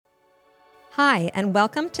Hi, and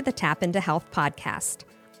welcome to the Tap into Health podcast.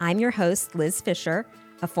 I'm your host, Liz Fisher,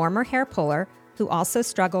 a former hair puller who also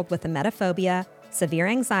struggled with emetophobia, severe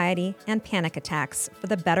anxiety, and panic attacks for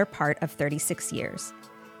the better part of 36 years.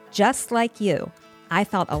 Just like you, I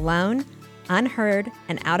felt alone, unheard,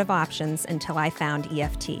 and out of options until I found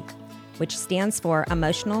EFT, which stands for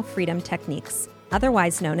Emotional Freedom Techniques,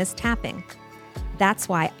 otherwise known as tapping. That's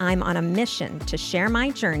why I'm on a mission to share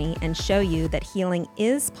my journey and show you that healing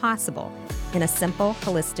is possible in a simple,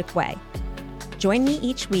 holistic way. Join me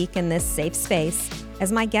each week in this safe space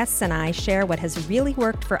as my guests and I share what has really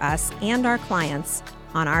worked for us and our clients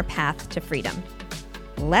on our path to freedom.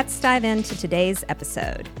 Let's dive into today's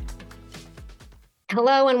episode.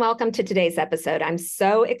 Hello and welcome to today's episode. I'm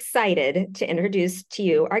so excited to introduce to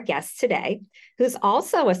you our guest today, who's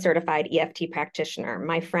also a certified EFT practitioner,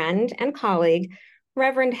 my friend and colleague,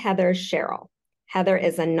 Reverend Heather Sherrill. Heather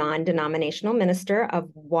is a non-denominational minister of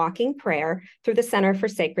Walking Prayer through the Center for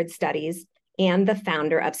Sacred Studies and the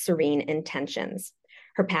founder of Serene Intentions.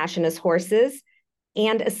 Her passion is horses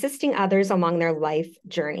and assisting others along their life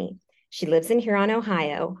journey. She lives in Huron,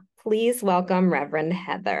 Ohio. Please welcome Reverend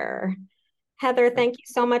Heather. Heather, thank you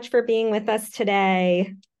so much for being with us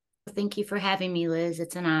today. Thank you for having me, Liz.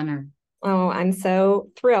 It's an honor. Oh, I'm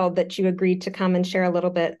so thrilled that you agreed to come and share a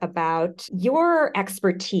little bit about your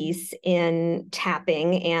expertise in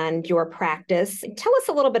tapping and your practice. Tell us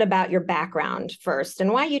a little bit about your background first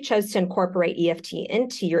and why you chose to incorporate EFT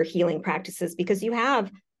into your healing practices, because you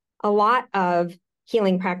have a lot of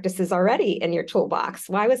healing practices already in your toolbox.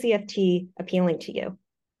 Why was EFT appealing to you?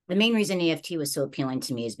 The main reason EFT was so appealing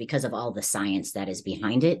to me is because of all the science that is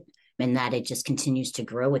behind it, and that it just continues to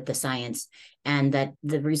grow with the science, and that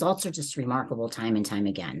the results are just remarkable time and time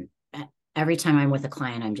again. Every time I'm with a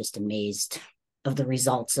client, I'm just amazed of the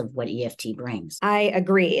results of what EFT brings. I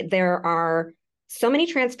agree. There are so many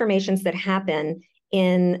transformations that happen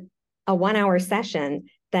in a 1-hour session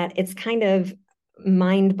that it's kind of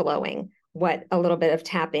mind-blowing what a little bit of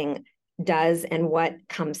tapping does and what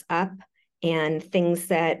comes up, and things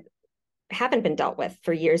that haven't been dealt with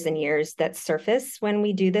for years and years that surface when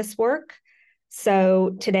we do this work.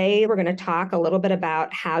 So today we're going to talk a little bit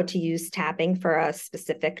about how to use tapping for a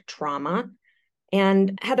specific trauma.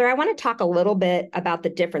 And Heather, I want to talk a little bit about the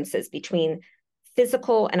differences between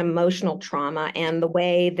physical and emotional trauma and the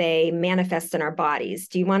way they manifest in our bodies.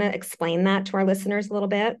 Do you want to explain that to our listeners a little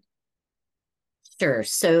bit? Sure.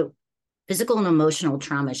 So physical and emotional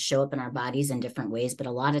traumas show up in our bodies in different ways, but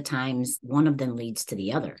a lot of times one of them leads to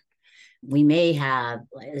the other. We may have,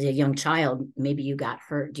 as a young child, maybe you got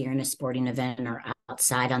hurt during a sporting event or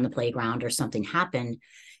outside on the playground or something happened,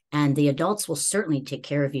 and the adults will certainly take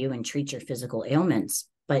care of you and treat your physical ailments.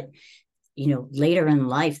 But, later in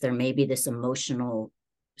life, there may be this emotional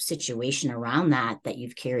situation around that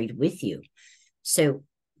you've carried with you. So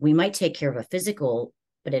we might take care of a physical,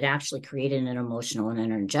 but it actually created an emotional and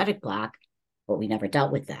energetic block, but we never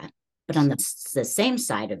dealt with that. But on the same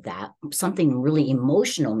side of that, something really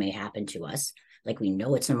emotional may happen to us. Like we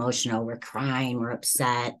know it's emotional, we're crying, we're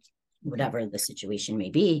upset, whatever the situation may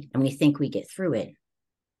be, and we think we get through it.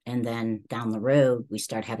 And then down the road, we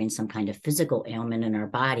start having some kind of physical ailment in our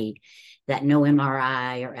body that no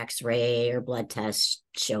MRI or X-ray or blood test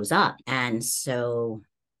shows up. And so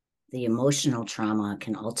the emotional trauma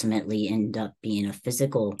can ultimately end up being a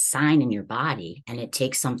physical sign in your body. And it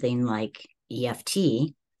takes something like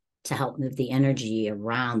EFT to help move the energy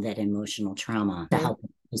around that emotional trauma to help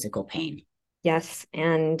with physical pain. Yes.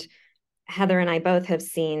 And Heather and I both have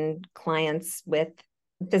seen clients with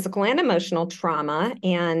physical and emotional trauma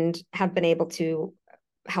and have been able to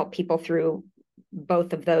help people through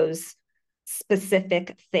both of those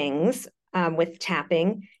specific things with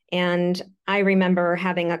tapping. And I remember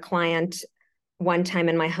having a client one time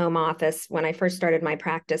in my home office when I first started my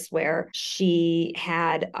practice where she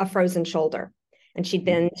had a frozen shoulder. And she'd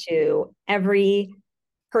been to every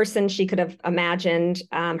person she could have imagined.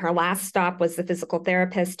 Her last stop was the physical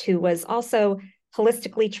therapist, who was also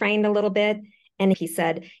holistically trained a little bit. And he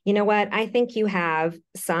said, you know what, I think you have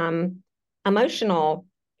some emotional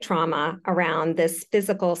trauma around this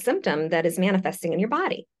physical symptom that is manifesting in your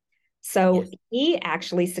body. So he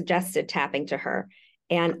actually suggested tapping to her.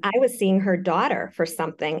 And I was seeing her daughter for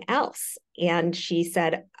something else. And she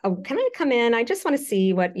said, oh, can I come in? I just want to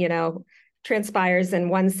see what, transpires in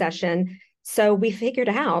one session. So we figured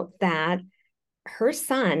out that her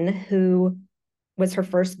son, who was her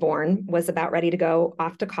firstborn, was about ready to go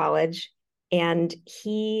off to college. And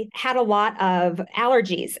he had a lot of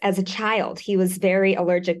allergies as a child. He was very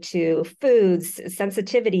allergic to foods,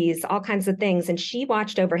 sensitivities, all kinds of things. And she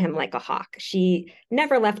watched over him like a hawk. She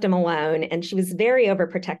never left him alone. And she was very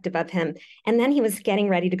overprotective of him. And then he was getting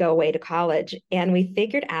ready to go away to college. And we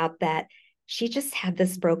figured out that she just had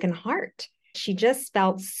this broken heart. She just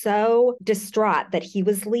felt so distraught that he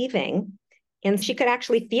was leaving. And she could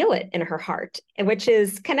actually feel it in her heart, which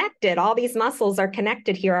is connected. All these muscles are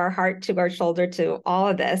connected here, our heart to our shoulder to all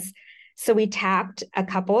of this. So we tapped a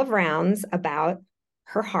couple of rounds about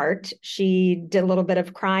her heart. She did a little bit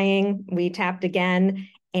of crying. We tapped again.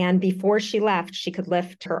 And before she left, she could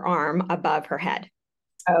lift her arm above her head.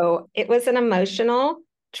 So it was an emotional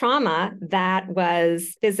trauma that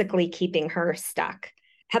was physically keeping her stuck.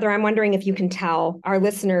 Heather, I'm wondering if you can tell our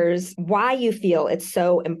listeners why you feel it's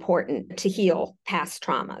so important to heal past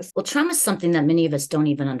traumas. Well, trauma is something that many of us don't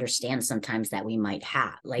even understand sometimes that we might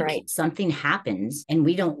have. Like Right. Something happens and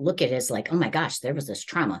we don't look at it as like, oh my gosh, there was this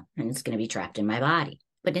trauma and it's going to be trapped in my body.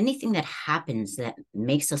 But anything that happens that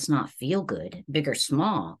makes us not feel good, big or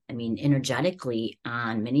small, I mean, energetically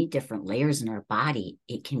on many different layers in our body,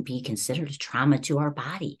 it can be considered a trauma to our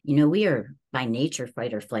body. We are by nature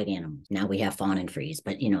fight or flight animals. Now we have fawn and freeze,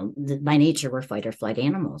 but by nature we're fight or flight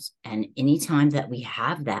animals. And anytime that we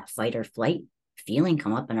have that fight or flight feeling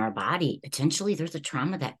come up in our body, potentially there's a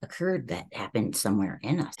trauma that occurred that happened somewhere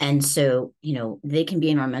in us. And so, they can be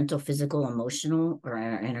in our mental, physical, emotional, or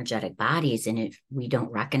our energetic bodies. And if we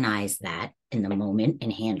don't recognize that in the moment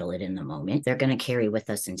and handle it in the moment, they're going to carry with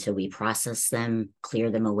us until we process them, clear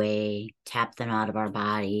them away, tap them out of our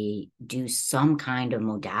body, do some kind of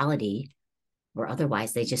modality, or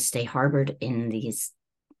otherwise they just stay harbored in these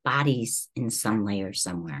bodies in some layer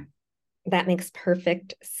somewhere. That makes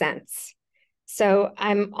perfect sense. So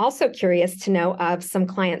I'm also curious to know of some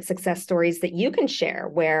client success stories that you can share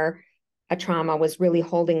where a trauma was really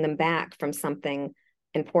holding them back from something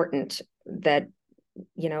important that,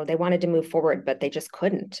 they wanted to move forward, but they just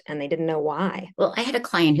couldn't, and they didn't know why. Well, I had a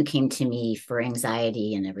client who came to me for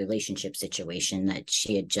anxiety in a relationship situation that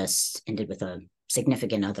she had just ended with a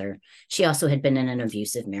significant other. She also had been in an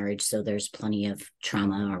abusive marriage, so there's plenty of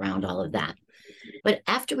trauma around all of that. But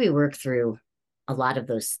after we worked through a lot of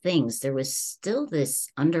those things, there was still this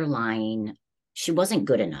underlying, she wasn't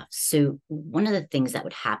good enough. So one of the things that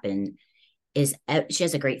would happen is she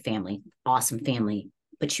has a great family, awesome family,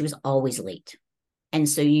 but she was always late. And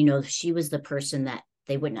so, she was the person that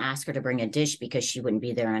they wouldn't ask her to bring a dish because she wouldn't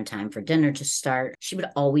be there on time for dinner to start. She would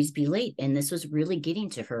always be late. And this was really getting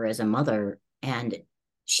to her as a mother. And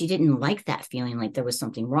she didn't like that feeling like there was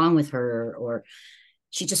something wrong with her, or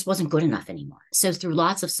she just wasn't good enough anymore. So through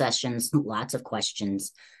lots of sessions, lots of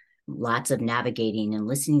questions, lots of navigating and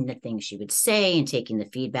listening to things she would say and taking the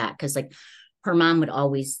feedback, because like her mom would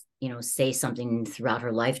always, say something throughout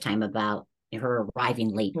her lifetime about her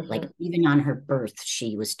arriving late. Mm-hmm. Like even on her birth,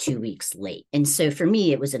 she was 2 weeks late. And so for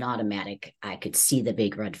me, it was an automatic, I could see the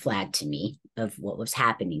big red flag to me of what was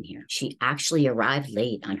happening here. She actually arrived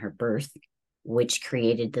late on her birth, which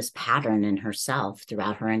created this pattern in herself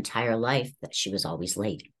throughout her entire life that she was always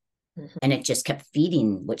late. Mm-hmm. And it just kept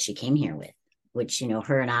feeding what she came here with, which,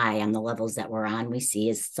 her and I on the levels that we're on, we see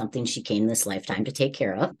as something she came this lifetime to take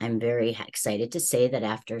care of. I'm very excited to say that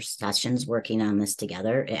after sessions working on this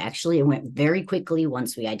together, it went very quickly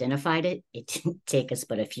once we identified it. It didn't take us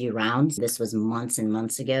but a few rounds. This was months and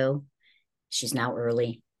months ago. She's now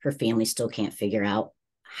early. Her family still can't figure out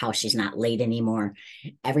how she's not late anymore.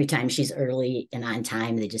 Every time she's early and on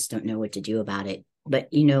time, they just don't know what to do about it. But,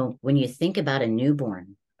 when you think about a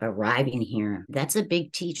newborn arriving here, that's a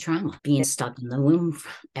big T trauma, being stuck in the womb for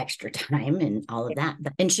extra time and all of that.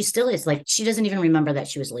 And she still is like, she doesn't even remember that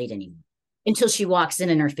she was late anymore until she walks in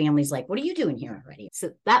and her family's like, what are you doing here already? So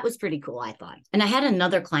that was pretty cool, I thought. And I had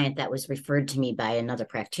another client that was referred to me by another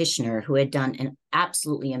practitioner who had done an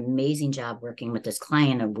absolutely amazing job working with this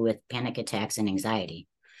client with panic attacks and anxiety.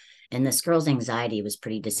 And this girl's anxiety was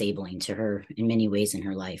pretty disabling to her in many ways in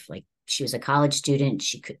her life. Like she was a college student.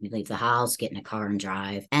 She couldn't leave the house, get in a car and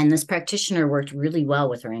drive. And this practitioner worked really well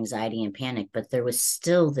with her anxiety and panic, but there was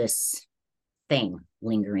still this thing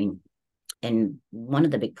lingering. And one of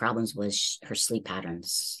the big problems was her sleep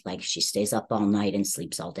patterns. Like she stays up all night and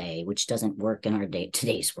sleeps all day, which doesn't work in our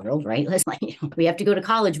today's world, right? We have to go to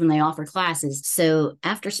college when they offer classes. So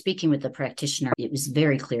after speaking with the practitioner, it was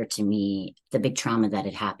very clear to me the big trauma that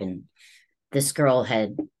had happened. This girl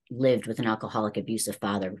had lived with an alcoholic, abusive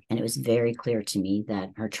father. And it was very clear to me that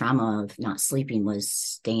her trauma of not sleeping was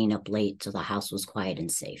staying up late till the house was quiet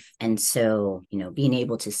and safe. And so, being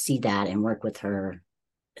able to see that and work with her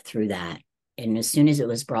through that And as soon as it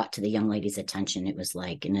was brought to the young lady's attention, it was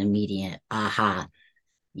like an immediate aha.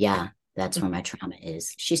 Yeah, that's where my trauma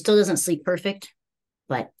is. She still doesn't sleep perfect,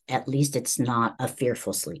 but at least it's not a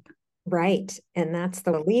fearful sleep. Right. And that's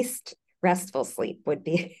the least restful sleep, would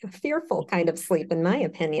be a fearful kind of sleep, in my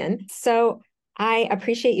opinion. So I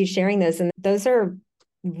appreciate you sharing those. And those are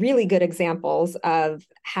really good examples of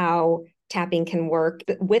how tapping can work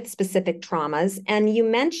with specific traumas. And you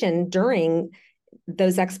mentioned during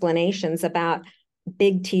those explanations about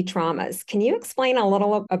big T traumas. Can you explain a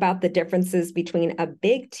little about the differences between a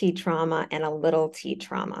big T trauma and a little T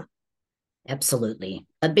trauma? Absolutely.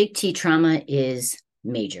 A big T trauma is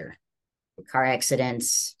major. Car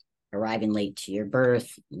accidents, arriving late to your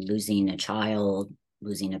birth, losing a child,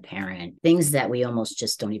 losing a parent, things that we almost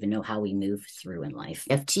just don't even know how we move through in life.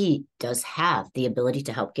 EFT does have the ability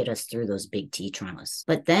to help get us through those big T traumas.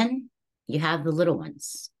 But then you have the little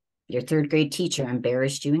ones. Your third grade teacher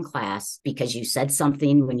embarrassed you in class because you said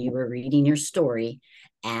something when you were reading your story,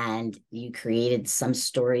 and you created some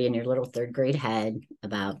story in your little third grade head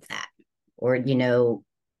about that. Or, you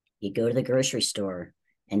go to the grocery store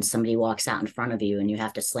and somebody walks out in front of you and you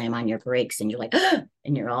have to slam on your brakes and you're like, ah!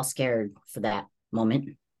 And you're all scared for that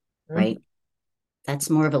moment, right? That's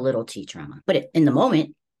more of a little T trauma. But in the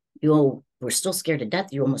moment, you were still scared to death.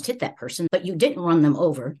 You almost hit that person, but you didn't run them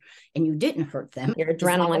over and you didn't hurt them. Your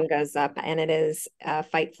adrenaline goes up, and it is a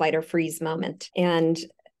fight, flight, or freeze moment. And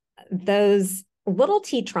those little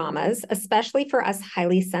T traumas, especially for us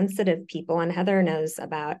highly sensitive people, and Heather knows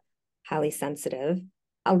about highly sensitive,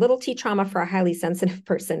 a little T trauma for a highly sensitive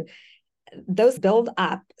person, those build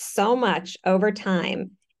up so much over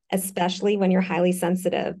time, especially when you're highly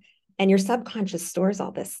sensitive. And your subconscious stores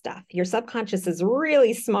all this stuff. Your subconscious is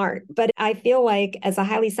really smart. But I feel like as a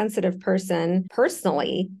highly sensitive person,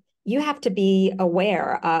 personally, you have to be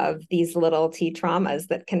aware of these little T traumas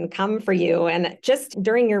that can come for you. And just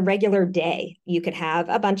during your regular day, you could have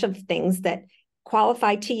a bunch of things that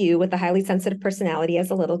qualify to you with a highly sensitive personality as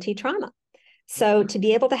a little T trauma. So to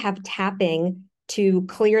be able to have tapping to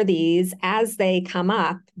clear these as they come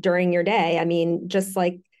up during your day, I mean, just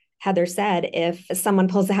like Heather said, if someone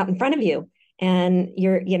pulls out in front of you and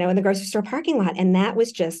you're, in the grocery store parking lot, and that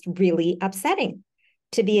was just really upsetting,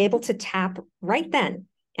 to be able to tap right then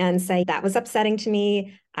and say, that was upsetting to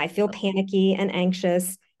me. I feel panicky and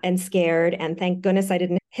anxious and scared. And thank goodness I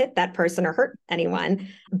didn't hit that person or hurt anyone.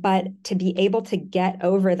 But to be able to get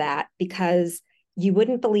over that, because you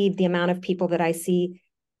wouldn't believe the amount of people that I see,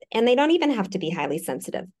 and they don't even have to be highly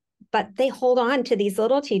sensitive, but they hold on to these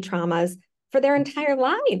little T traumas for their entire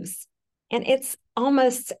lives. And it's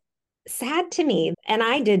almost sad to me. And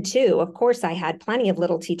I did too. Of course, I had plenty of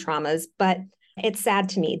little T traumas, but it's sad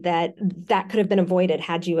to me that that could have been avoided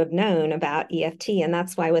had you have known about EFT. And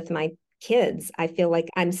that's why with my kids, I feel like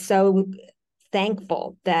I'm so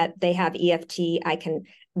thankful that they have EFT. I can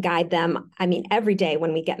guide them. I mean, every day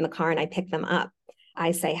when we get in the car and I pick them up,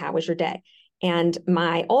 I say, how was your day? And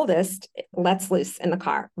my oldest lets loose in the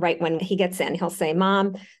car. Right when he gets in, he'll say,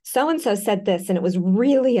 Mom, so-and-so said this, and it was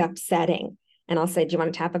really upsetting. And I'll say, do you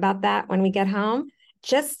want to tap about that when we get home?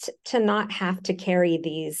 Just to not have to carry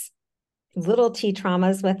these little T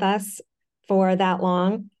traumas with us for that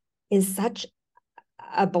long is such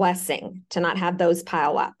a blessing, to not have those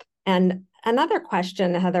pile up. And another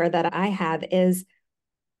question, Heather, that I have is,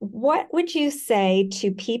 what would you say to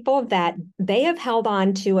people that they have held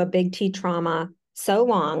on to a big T trauma so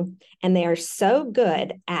long and they are so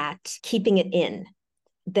good at keeping it in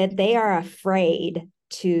that they are afraid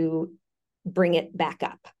to bring it back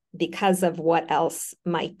up because of what else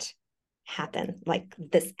might happen, like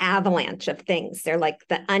this avalanche of things? They're like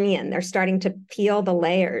the onion, they're starting to peel the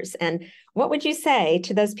layers. And what would you say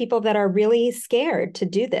to those people that are really scared to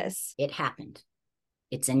do this? It happened.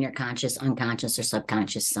 It's in your conscious, unconscious, or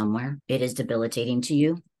subconscious somewhere. It is debilitating to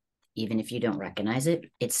you, even if you don't recognize it.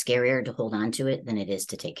 It's scarier to hold on to it than it is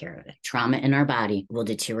to take care of it. Trauma in our body will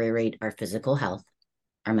deteriorate our physical health,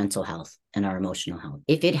 our mental health, and our emotional health.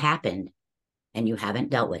 If it happened and you haven't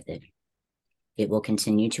dealt with it, it will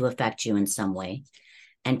continue to affect you in some way.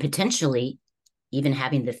 And potentially, even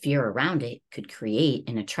having the fear around it could create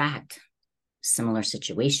and attract similar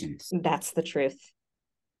situations. That's the truth.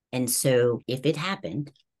 And so if it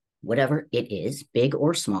happened, whatever it is, big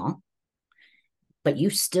or small, but you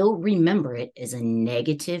still remember it as a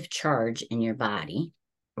negative charge in your body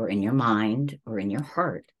or in your mind or in your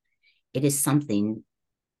heart, it is something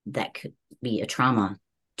that could be a trauma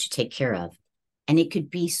to take care of. And it could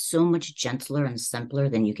be so much gentler and simpler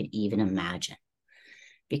than you could even imagine,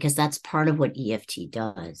 because that's part of what EFT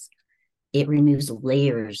does. It removes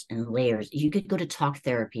layers and layers. You could go to talk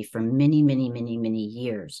therapy for many, many, many, many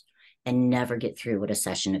years and never get through what a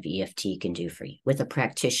session of EFT can do for you with a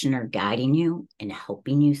practitioner guiding you and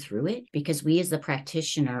helping you through it, because we as the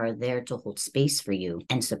practitioner are there to hold space for you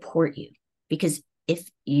and support you. Because if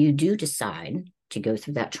you do decide to go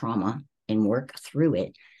through that trauma and work through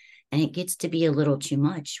it, and it gets to be a little too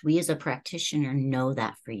much, we as a practitioner know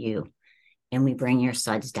that for you. And we bring your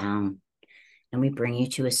suds down and we bring you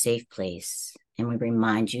to a safe place and we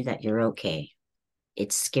remind you that you're okay.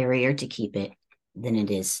 It's scarier to keep it than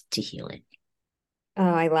it is to heal it. Oh,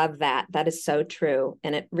 I love that. That is so true.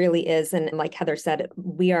 And it really is. And like Heather said,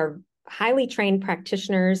 we are highly trained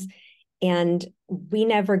practitioners and we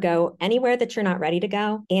never go anywhere that you're not ready to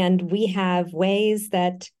go. And we have ways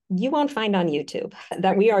that you won't find on YouTube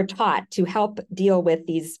that we are taught to help deal with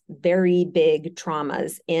these very big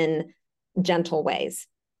traumas in gentle ways.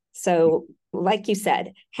 So, like you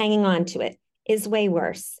said, hanging on to it is way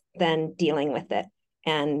worse than dealing with it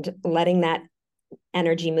and letting that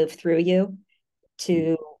energy move through you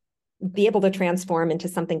to be able to transform into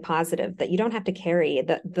something positive that you don't have to carry.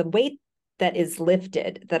 The weight that is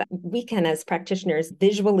lifted, that we can as practitioners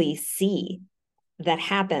visually see, that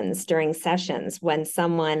happens during sessions when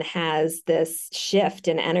someone has this shift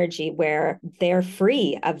in energy where they're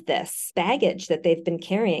free of this baggage that they've been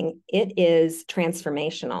carrying. It is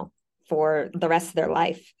transformational for the rest of their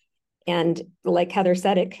life. And like Heather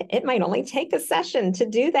said, it might only take a session to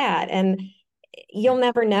do that. And you'll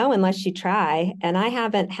never know unless you try. And I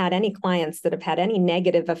haven't had any clients that have had any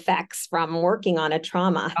negative effects from working on a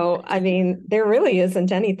trauma. So, I mean, there really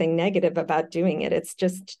isn't anything negative about doing it. It's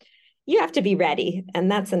just, you have to be ready.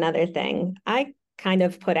 And that's another thing. I kind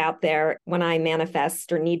of put out there when I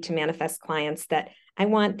manifest or need to manifest clients that I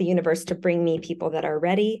want the universe to bring me people that are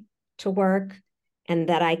ready to work and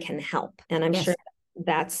that I can help. And I'm sure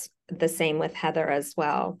that's the same with Heather as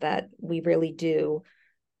well, that we really do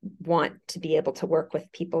want to be able to work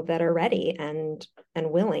with people that are ready and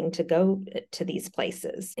willing to go to these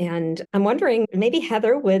places. And I'm wondering, maybe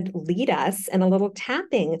Heather would lead us in a little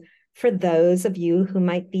tapping for those of you who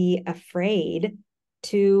might be afraid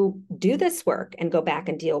to do this work and go back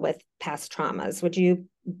and deal with past traumas. Would you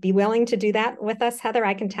be willing to do that with us, Heather?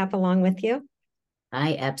 I can tap along with you.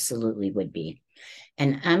 I absolutely would be.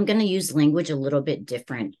 And I'm going to use language a little bit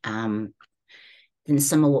different than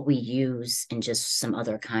some of what we use in just some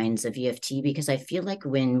other kinds of EFT, because I feel like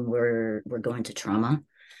when we're going to trauma,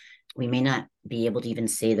 we may not be able to even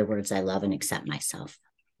say the words "I love" and "accept myself."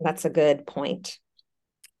 That's a good point.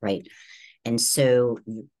 Right. And so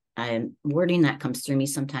wording that comes through me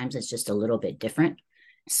sometimes is just a little bit different.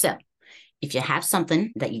 So if you have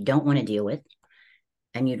something that you don't want to deal with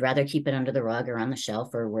and you'd rather keep it under the rug or on the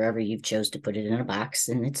shelf or wherever you've chose to put it in a box,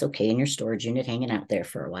 and it's okay in your storage unit hanging out there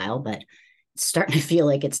for a while, but it's starting to feel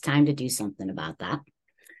like it's time to do something about that.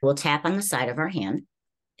 We'll tap on the side of our hand.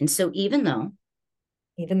 And so even though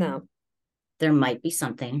there might be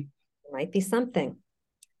something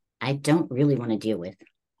I don't really want to deal with,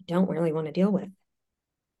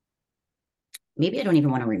 maybe I don't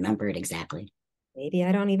even want to remember it exactly.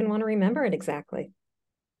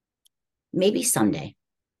 Maybe someday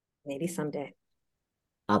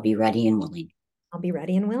I'll be ready and willing.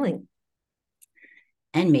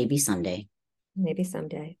 And maybe someday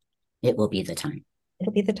it will be the time.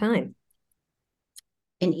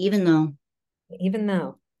 And even though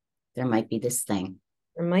there might be this thing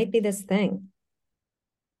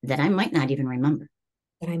that I might not even remember,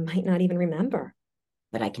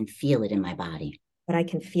 but I can feel it in my body.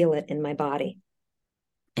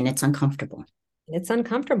 And it's uncomfortable.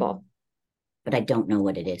 But I don't know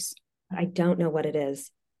what it is.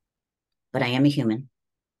 But I am a human.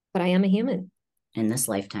 In this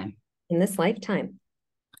lifetime.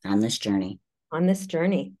 On this journey.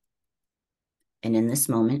 And in this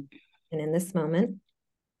moment.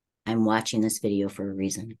 I'm watching this video for a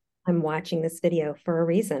reason.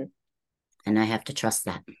 And I have to trust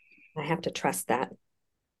that.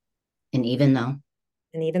 And even though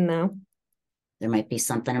there might be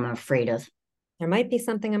something I'm afraid of.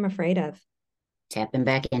 Tapping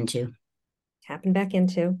back into.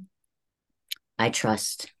 I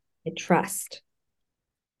trust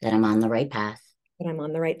that I'm on the right path.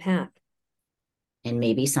 And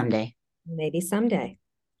maybe someday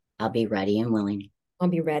I'll be ready and willing.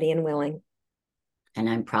 And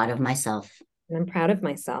I'm proud of myself.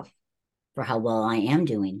 For how well I am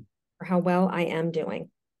doing.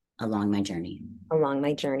 Along my journey.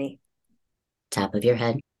 Top of your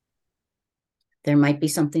head. There might be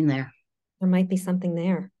something there.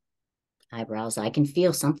 Eyebrows, I can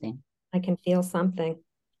feel something.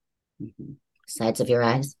 Mm-hmm. Sides of your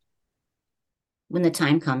eyes. When the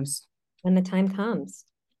time comes.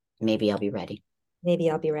 Maybe I'll be ready.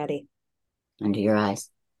 Under your eyes.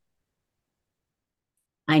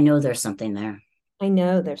 I know there's something there. I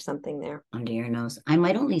know there's something there. Under your nose. I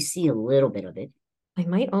might only see a little bit of it. I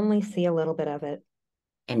might only see a little bit of it.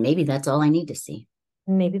 And maybe that's all I need to see.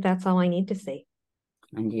 Maybe that's all I need to see.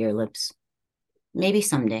 Under your lips. Maybe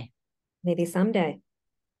someday. Maybe someday.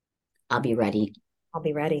 I'll be ready. I'll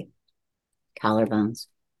be ready. Collarbones.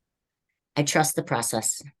 I trust the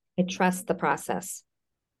process. I trust the process.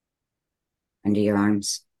 Under your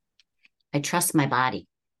arms. I trust my body.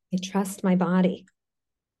 I trust my body.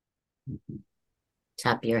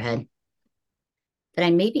 Top of your head. That I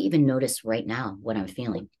maybe even notice right now what I'm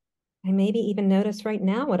feeling. I maybe even notice right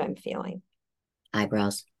now what I'm feeling.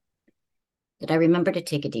 Eyebrows. That I remember to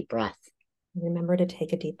take a deep breath. Remember to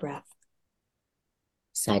take a deep breath.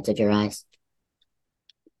 Sides of your eyes.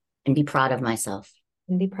 And be proud of myself.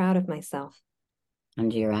 And be proud of myself.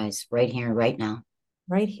 Under your eyes, right here, right now.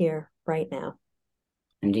 Right here, right now.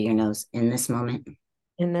 Under your nose, in this moment.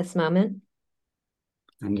 In this moment.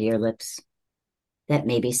 Under your lips. That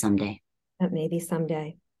maybe someday. That maybe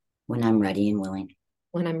someday. When I'm ready and willing.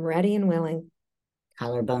 When I'm ready and willing.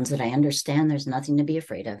 Collarbones that I understand there's nothing to be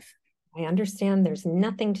afraid of. I understand there's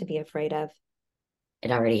nothing to be afraid of.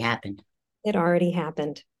 It already happened. It already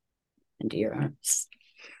happened. Under your arms.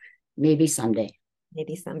 Maybe someday.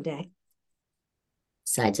 Maybe someday.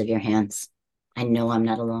 Sides of your hands. I know I'm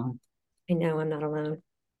not alone. I know I'm not alone.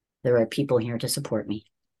 There are people here to support me.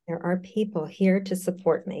 There are people here to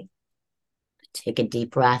support me. Take a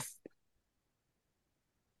deep breath.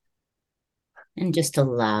 And just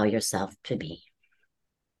allow yourself to be.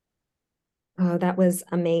 Oh, that was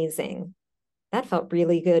amazing. That felt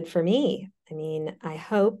really good for me. I mean, I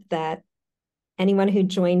hope that anyone who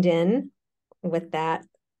joined in with that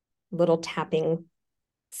little tapping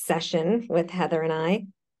session with Heather and I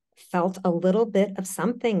felt a little bit of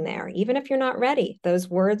something there. Even if you're not ready, those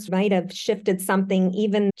words might have shifted something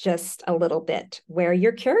even just a little bit where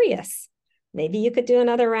you're curious. Maybe you could do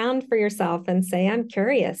another round for yourself and say, I'm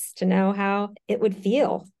curious to know how it would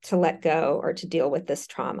feel to let go or to deal with this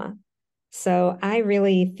trauma. So I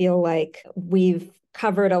really feel like we've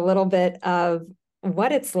covered a little bit of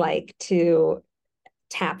what it's like to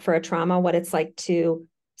tap for a trauma, what it's like to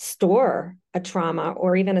store a trauma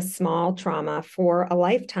or even a small trauma for a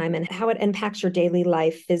lifetime, and how it impacts your daily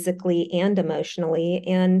life physically and emotionally,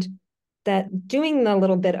 and that doing the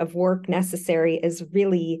little bit of work necessary is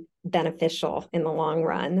really beneficial in the long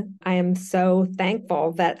run. I am so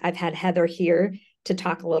thankful that I've had Heather here to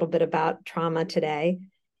talk a little bit about trauma today.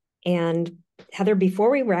 And Heather,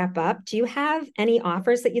 before we wrap up, do you have any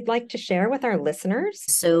offers that you'd like to share with our listeners?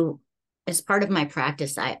 So as part of my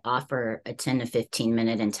practice, I offer a 10 to 15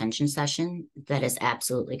 minute intention session that is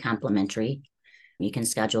absolutely complimentary. You can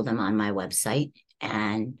schedule them on my website.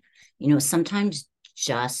 And, sometimes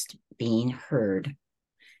just being heard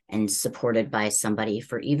and supported by somebody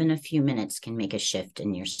for even a few minutes can make a shift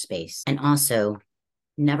in your space. And also,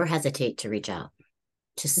 never hesitate to reach out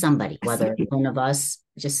to somebody, whether one of us,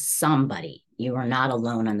 just somebody. You are not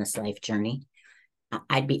alone on this life journey.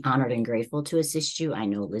 I'd be honored and grateful to assist you. I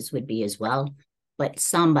know Liz would be as well, but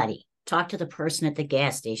somebody. Talk to the person at the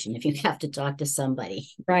gas station if you have to talk to somebody.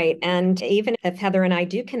 Right. And even if Heather and I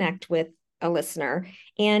do connect with a listener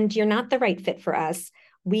and you're not the right fit for us,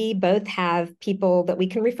 we both have people that we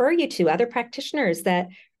can refer you to, other practitioners that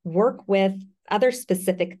work with other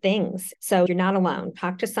specific things. So you're not alone.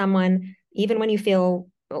 Talk to someone, even when you feel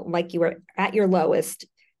like you are at your lowest.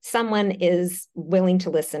 Someone is willing to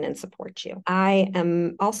listen and support you. I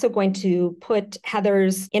am also going to put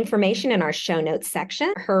Heather's information in our show notes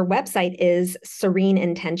section. Her website is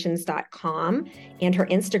sereneintentions.com and her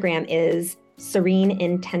Instagram is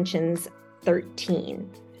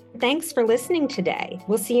sereneintentions13. Thanks for listening today.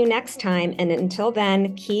 We'll see you next time. And until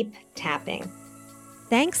then, keep tapping.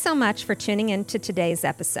 Thanks so much for tuning in to today's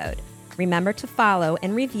episode. Remember to follow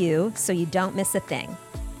and review so you don't miss a thing.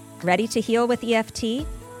 Ready to heal with EFT?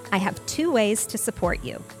 I have 2 ways to support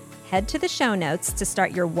you. Head to the show notes to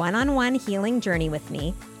start your one-on-one healing journey with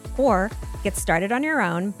me, or get started on your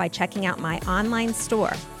own by checking out my online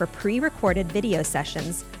store for pre-recorded video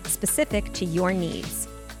sessions specific to your needs.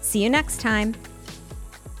 See you next time.